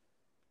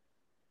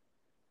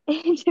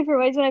in different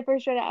ways. When I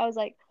first read it, I was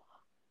like,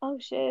 oh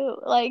shoot.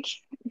 Like,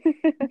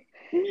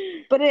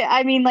 but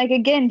I mean, like,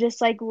 again,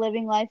 just like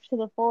living life to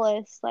the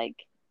fullest. Like,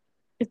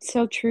 It's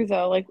so true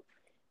though, like,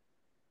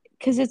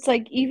 because it's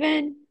like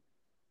even,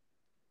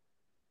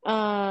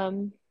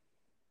 um,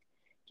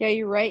 yeah,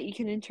 you're right. You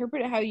can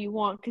interpret it how you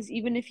want, because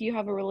even if you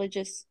have a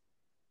religious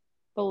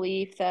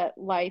belief that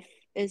life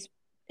is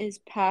is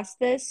past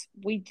this,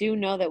 we do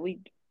know that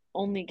we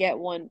only get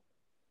one.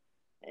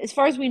 As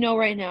far as we know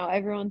right now,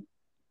 everyone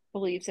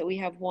believes that we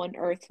have one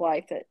Earth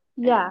life that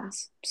yeah,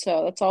 ends.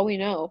 So that's all we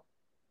know.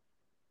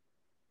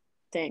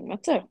 Dang,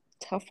 that's a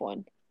tough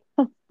one.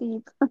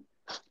 deep.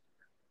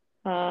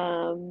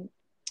 Um,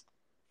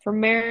 for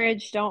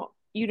marriage, don't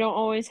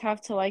always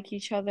have to like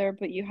each other,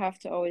 but you have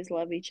to always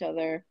love each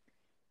other.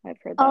 I've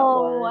heard that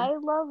Oh, one. I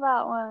love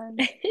that one.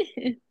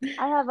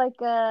 I have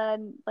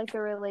like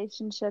a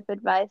relationship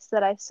advice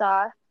that I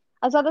saw.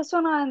 I saw this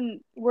one on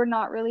We're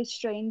Not Really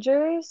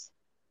Strangers.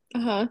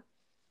 Uh-huh.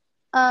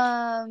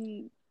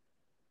 Um,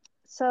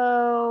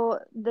 so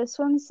this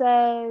one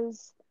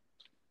says,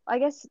 I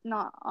guess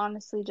not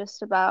honestly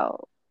just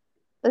about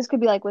this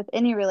could be like with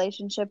any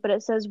relationship, but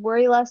it says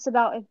worry less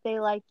about if they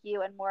like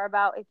you and more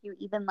about if you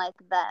even like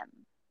them.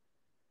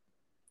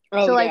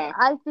 Oh So like yeah.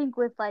 I think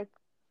with like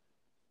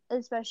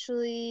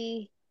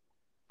especially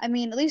I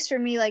mean, at least for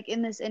me, like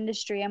in this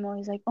industry, I'm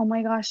always like, oh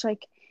my gosh,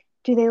 like,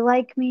 do they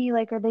like me?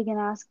 Like, are they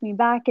gonna ask me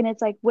back? And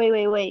it's like, wait,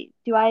 wait, wait.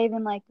 Do I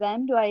even like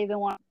them? Do I even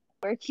want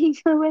working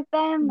with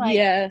them? Like,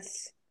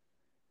 Yes.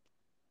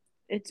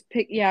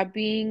 Yeah, are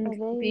being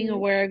they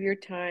aware of your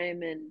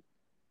time and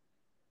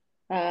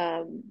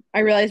I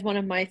realize one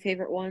of my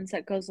favorite ones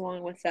that goes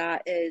along with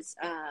that is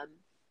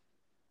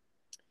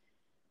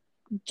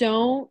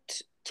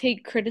don't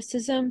take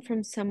criticism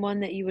from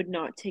someone that you would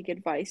not take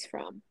advice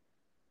from.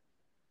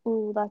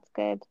 Ooh, that's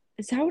good.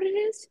 Is that what it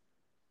is?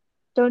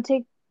 Don't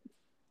take,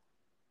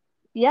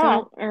 yeah.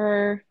 Don't,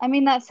 or I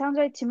mean, that sounds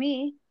right to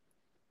me.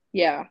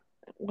 yeah,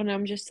 when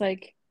I'm just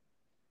like,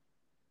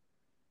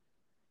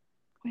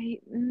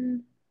 wait,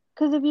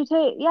 Because if you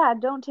take, yeah,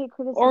 don't take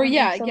or criticism from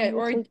yeah, someone get,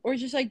 you take. or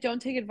just like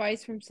don't take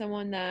advice from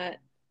someone that,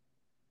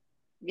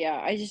 yeah,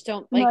 I just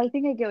don't No, like, I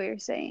think I get what you're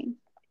saying.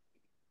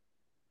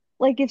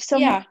 Like if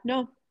someone yeah,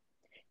 no,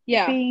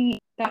 yeah, being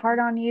that, hard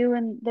on you,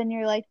 and then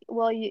you're like,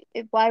 well,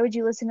 why would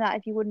you listen to that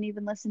if you wouldn't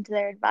even listen to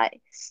their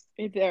advice?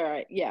 if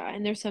they're, yeah,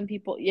 and there's some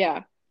people,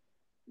 yeah,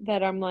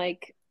 that I'm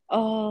like,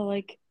 oh,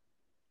 like,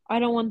 I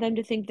don't want them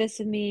to think this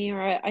of me,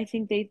 or I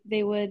think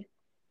they would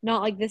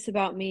not like this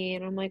about me,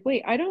 and I'm like,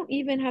 wait, I don't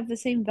even have the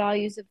same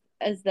values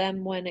as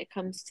them when it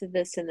comes to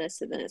this and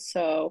this and this,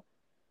 so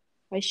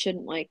I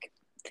shouldn't like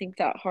think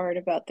that hard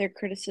about their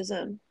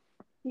criticism.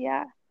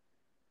 Yeah.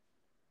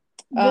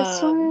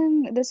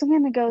 Um, This one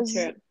kind of let's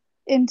hear goes it.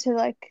 into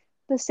like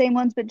the same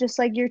ones, but just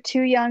like you're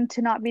too young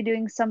to not be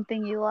doing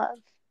something you love.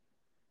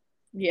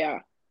 Yeah,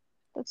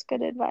 That's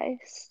good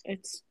advice.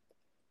 it's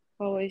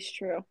always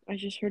true. I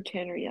just heard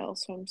Tanner yell,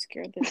 so I'm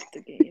scared that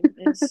the game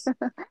is.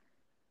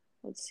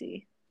 Let's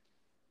see.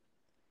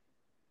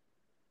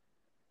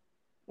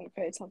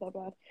 Okay, it's not that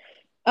bad.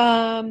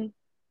 Um,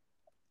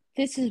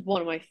 this is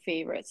one of my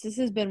favorites. This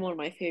has been one of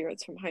my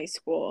favorites from high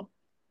school.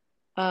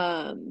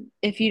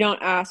 If you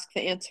don't ask,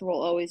 the answer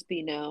will always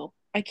be no.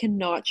 I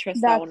cannot stress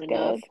that That's one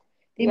enough. good.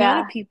 The amount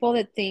of Yeah, people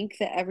that think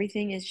that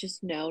everything is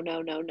just no,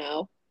 no, no,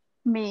 no.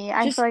 me.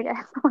 I feel Just like I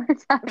have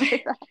words after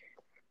that.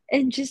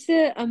 and just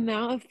the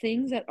amount of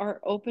things that are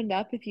opened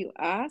up if you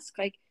ask,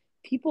 like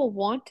people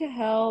want to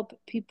help,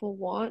 people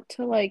want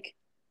to like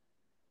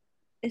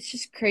it's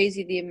just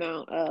crazy the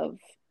amount of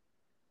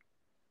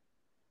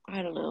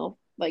I don't know,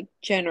 like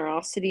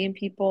generosity in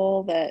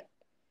people that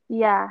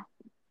Yeah.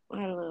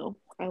 I don't know.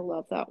 I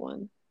love that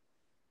one.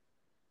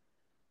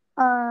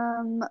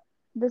 Um,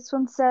 this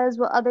one says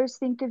what others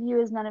think of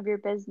you is none of your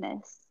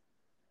business.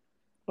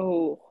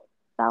 Oh,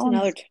 That it's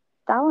another one's t-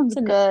 that one's it's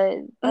an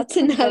good. that's That's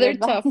some good another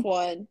tough advice.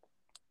 one.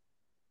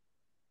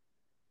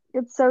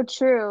 It's so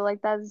true.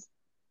 Like that's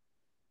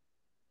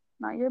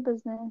not your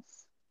business.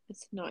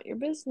 It's not your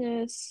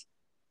business.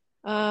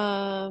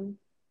 Um,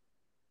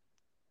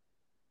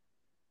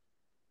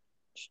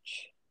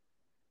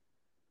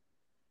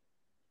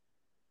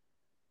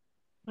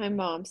 my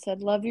mom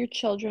said, "Love your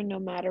children no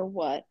matter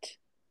what."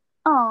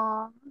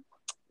 Aw,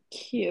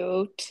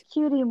 Cute.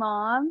 cutie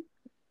mom.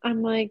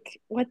 I'm like,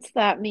 what's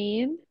that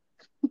mean?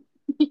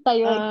 Yeah,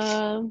 you're like,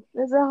 Um,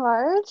 is it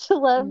hard to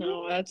love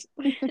no, that's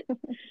me?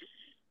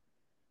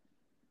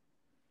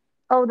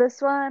 Oh,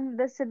 this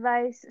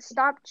advice,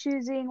 stop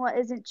choosing what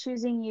isn't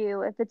choosing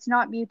you. If it's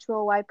not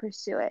mutual, why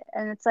pursue it?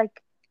 And it's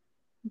like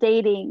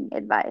dating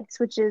advice,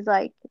 which is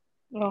like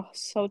oh,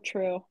 so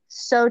true.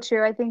 so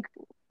true.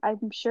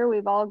 I'm sure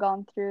we've all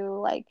gone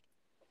through like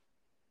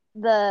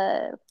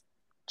the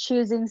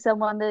choosing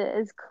someone that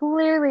is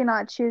clearly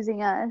not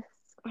choosing us.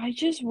 I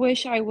just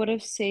wish I would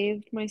have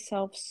saved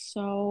myself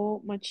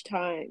so much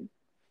time.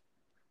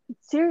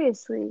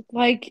 Seriously.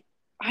 Like,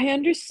 I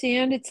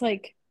understand it's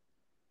like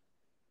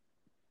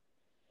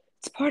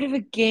it's part of a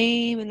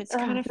game and it's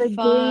kind of The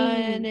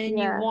fun games, and you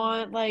yeah.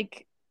 want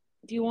like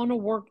do you want to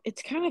work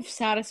it's kind of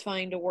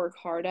satisfying to work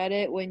hard at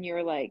it when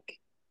you're like,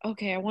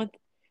 okay,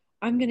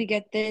 I'm gonna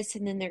get this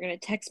and then they're gonna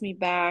text me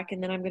back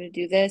and then I'm gonna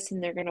do this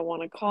and they're gonna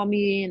want to call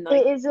me and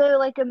like It is a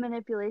like a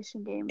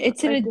manipulation game.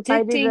 it's an Like if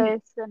I do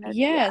addicting this, then it's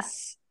yeah.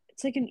 yes,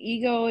 it's like an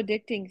ego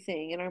addicting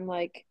thing and I'm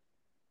like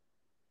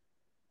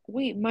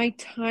wait, my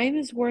time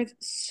is worth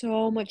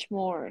so much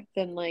more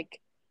than like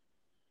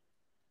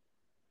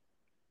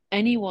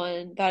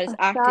anyone that is A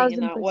acting in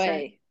thousand that percent.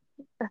 way.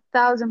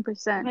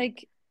 1,000%.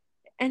 Like,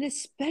 and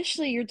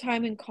especially your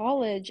time in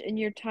college and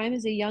your time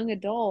as a young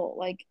adult,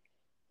 like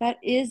that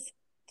is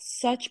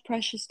such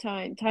precious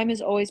time. Time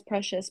is always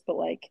precious, but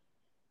like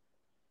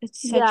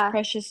it's such Yeah.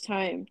 precious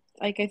time.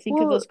 Like I think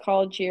of Well, those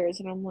college years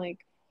and I'm like,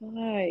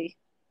 why?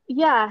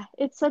 yeah,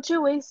 it's such a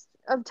waste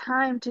of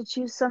time to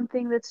choose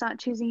something that's not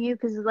choosing you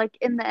because like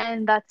in the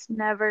end that's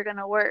never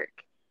gonna work.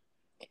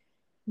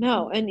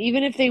 No, and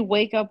even if they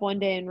wake up one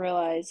day and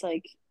realize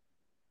like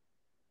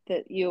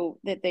that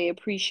they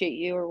appreciate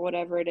you or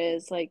whatever it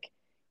is, like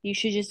you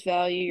should just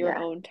value your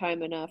Yeah. own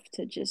time enough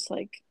to just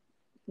like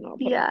not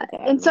put up Yeah. with that,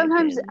 And in my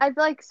sometimes opinion. I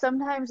feel like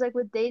sometimes like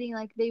with dating,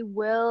 like they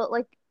will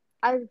like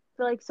I feel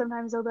like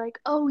sometimes they'll be like,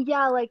 oh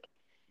yeah, like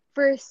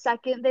for a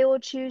second they will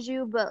choose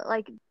you, but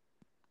like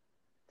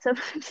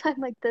sometimes I'm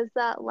like, does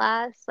that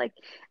last? Like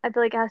I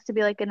feel like it has to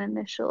be like an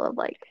initial of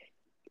like,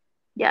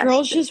 yes,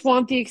 Girls just this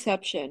want the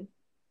exception.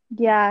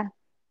 yeah,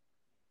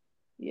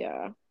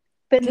 Yeah.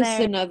 been This is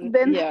there, another,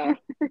 been yeah,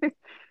 there.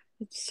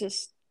 it's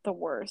just the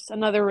worst.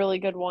 Another really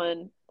good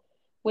one,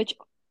 which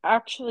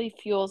actually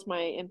fuels my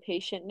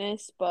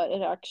impatientness, but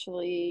it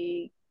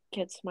actually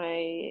gets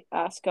my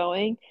ass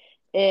going,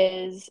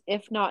 is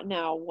if not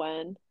now,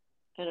 when?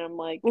 And I'm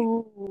like,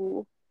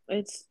 Ooh.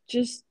 it's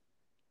just,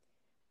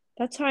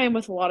 That's how I am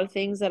with a lot of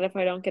things that if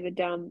I don't get it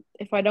done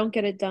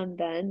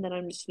then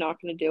I'm just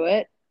not going to do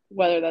it,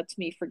 whether that's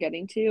me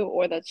forgetting to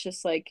or that's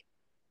just like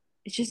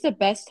it's just the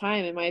best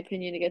time in my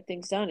opinion to get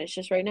things done. It's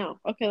just right now.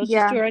 Okay, let's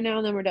just do Yeah, it right now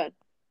and then we're done.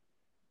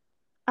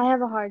 I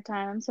have a hard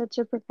time. I'm such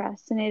a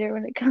procrastinator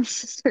when it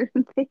comes to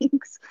certain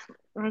things.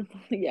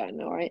 Yeah,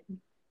 no,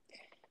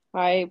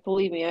 I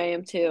believe me, I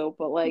am too,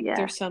 but like Yeah,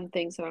 there's some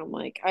things that I'm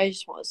like I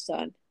just want this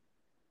done.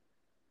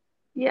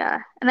 yeah.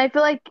 And I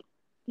feel like,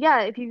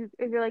 yeah, if you're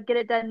like get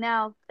it done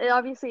now, it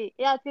obviously,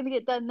 yeah, it's gonna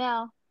get done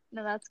now.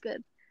 No, that's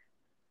good.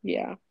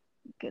 Yeah.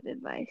 Good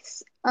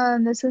advice.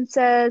 This one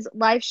says,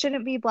 life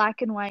shouldn't be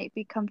black and white.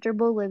 Be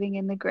comfortable living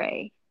in the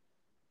gray.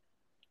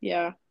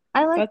 Yeah.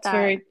 I like That's that.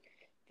 very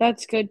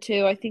that's good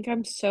too. I think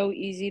I'm so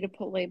easy to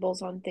put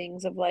labels on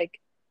things of like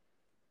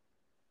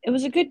it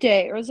was a good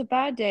day or it was a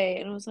bad day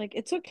and I was like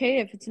it's okay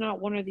if it's not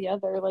one or the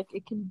other. Like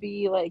it can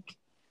be like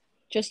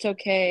just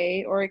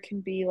okay or it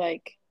can be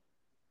like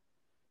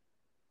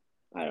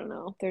I don't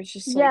know. There's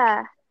just like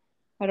Yeah,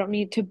 I don't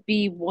need to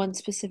be one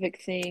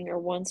specific thing or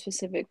one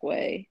specific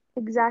way.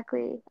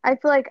 exactly. I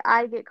feel like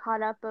I get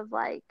caught up of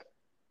like,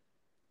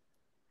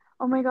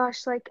 oh my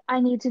gosh, like I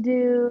need to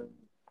do,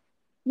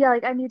 yeah,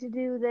 like I need to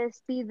do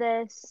this, be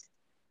this.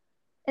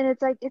 And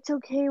it's like it's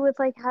okay with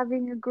like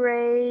having a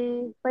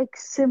gray, like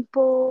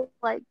simple,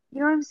 like you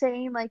know what I'm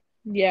saying? Like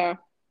Yeah.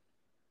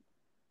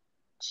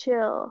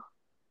 chill.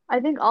 I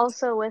think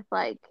also with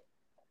like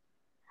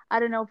I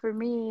don't know, for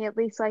me at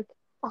least like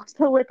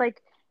also with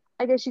like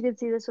I guess you could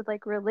see this with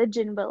like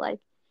religion, but like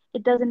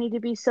it doesn't need to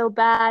be so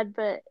bad,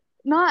 but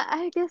not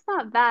I guess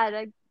not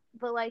bad,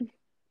 but like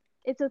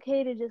it's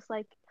okay to just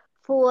like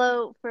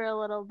float for a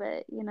little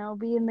bit, you know,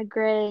 be in the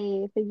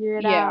gray, figure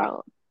it Yeah.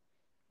 out.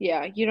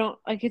 Yeah. You don't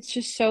like it's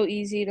just so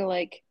easy to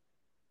like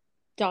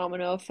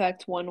domino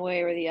effect one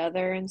way or the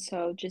other. And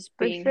so just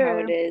For being how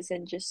it sure. is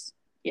and just,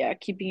 yeah,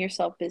 keeping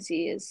yourself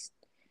busy is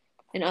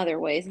in other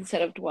ways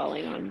instead of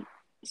dwelling on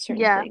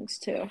certain Yeah. things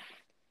too.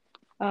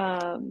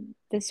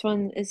 This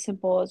one is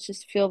simple. It's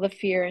just feel the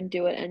fear and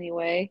do it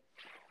anyway.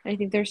 I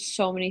think there's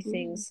so many Mm.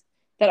 things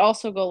that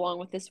also go along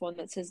with this one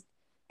that says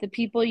the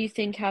people you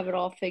think have it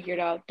all figured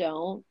out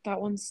don't.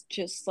 That one's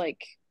just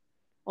like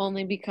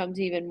only becomes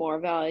even more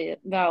valid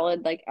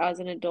like as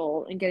an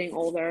adult and getting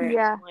older and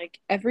Yeah. I'm like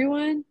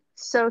everyone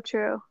So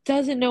true.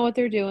 doesn't know what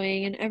they're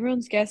doing and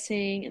everyone's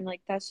guessing and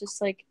like that's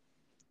just like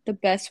the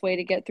best way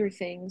to get through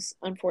things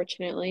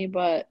unfortunately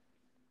but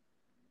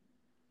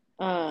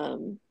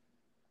um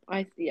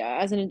I yeah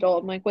as an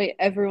adult I'm like wait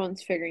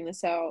everyone's figuring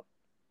this out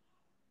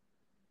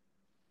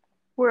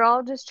We're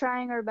all just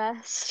trying our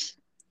best.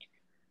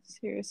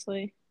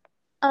 seriously.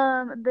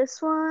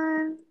 This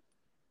one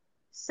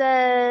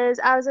says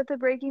I was at the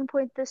breaking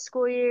point this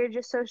school year,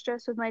 just so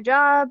stressed with my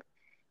job,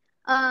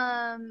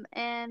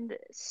 and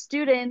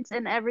students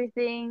and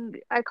everything.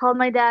 I called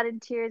my dad in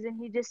tears, and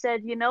he just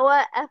said, "You know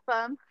what? F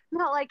them."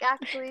 Not like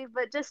actually,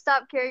 but just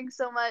stop caring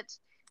so much.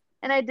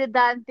 And I did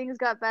that, and things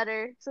got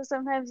better. So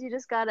sometimes you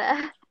just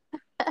gotta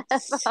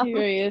F them.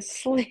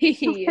 Seriously.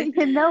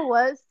 You know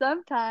what?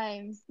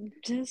 Sometimes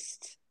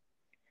Just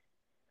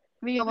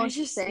we I almost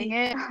just saying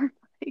it.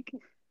 Like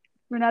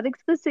we're not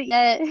explicit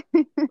yet.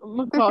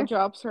 McCall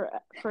drops her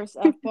first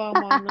F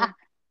bomb on the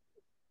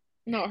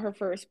not her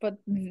first, but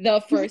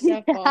the first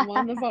F bomb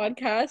on the Yeah.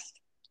 podcast.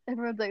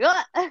 Everyone's like,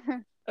 oh,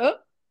 Oh,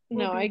 we'll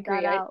no, I beat that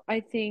agree. I out. I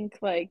think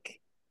like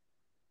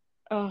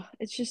oh,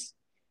 it's just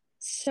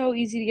so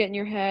easy to get in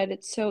your head.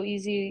 It's so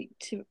easy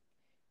to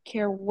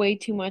care way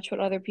too much what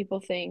other people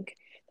think.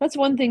 That's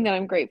one thing that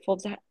I'm grateful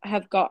to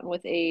have gotten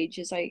with age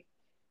is I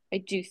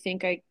do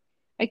think I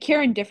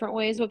care in different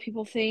ways what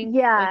people think.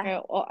 Like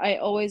Yeah, I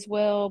always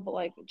will, but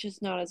like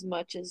just not as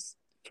much as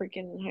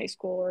freaking high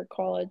school or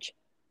college.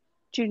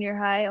 junior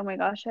high. Oh my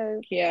gosh, I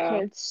Yeah,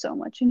 cared so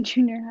much in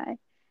junior high.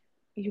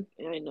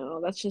 I know.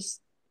 That's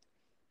just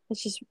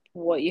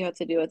what you have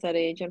to do at that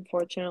age,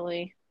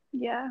 unfortunately.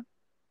 Yeah,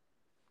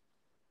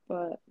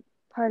 But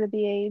part of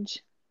the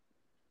age.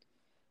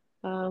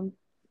 um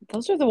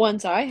those are the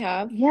ones I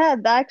have. Yeah,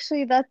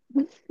 actually, that's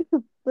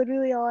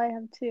literally all I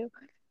have too.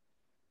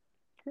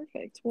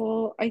 Perfect.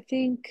 Well, I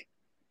think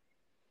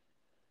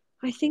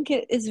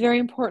it is very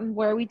important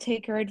where we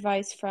take our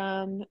advice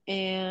from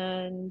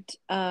and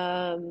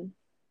oh,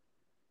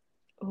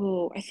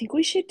 I think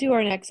we should do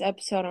our next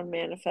episode on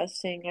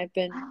manifesting. I've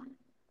been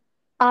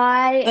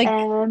I like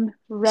am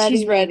she's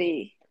ready.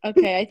 ready.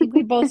 Okay, I think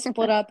we both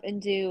split up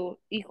and do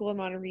equal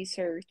amount of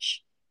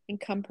research and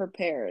come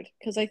prepared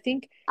because I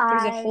think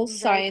there's a whole I'm very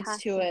science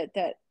to passionate. it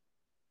that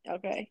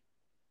okay,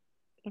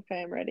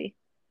 okay, I'm ready.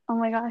 Oh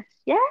my gosh,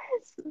 yes.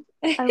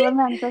 I love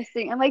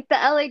manifesting. I'm like the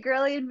LA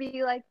girly and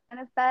be like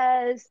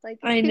manifest, like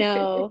I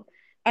know.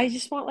 I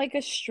just want like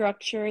a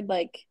structured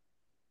like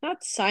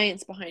not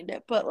science behind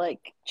it, but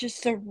like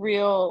just a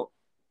real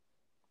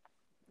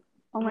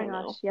oh I my don't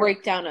know, gosh, yes.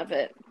 breakdown of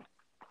it.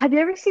 Have you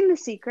ever seen The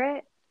Secret?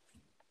 I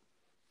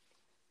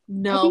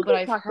No, think but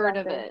we I've talked heard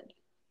about of this. it.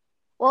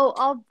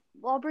 Well,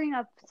 I'll bring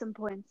up some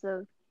points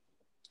of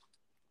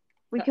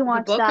we can The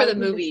watch book or that. the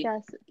We can movie?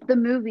 discuss the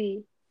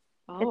movie.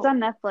 It's Oh, on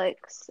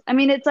Netflix. I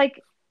mean, it's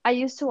like I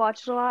used to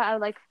watch it a lot. I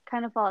would like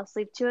kind of fall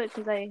asleep to it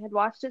because I had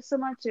watched it so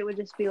much. It would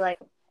just be like,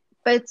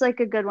 but it's like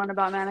a good one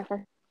about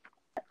manifest.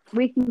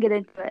 We can get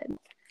into it.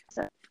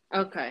 So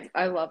okay.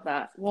 I love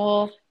that.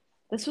 Well,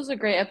 this was a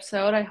great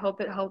episode. I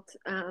hope it helped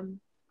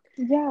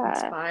yeah,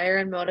 inspire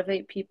and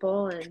motivate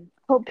people and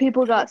hope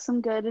people got hope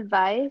some good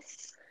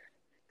advice.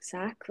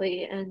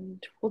 exactly.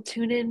 And we'll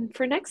tune in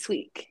for next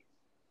week.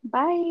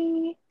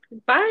 Bye.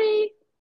 Bye.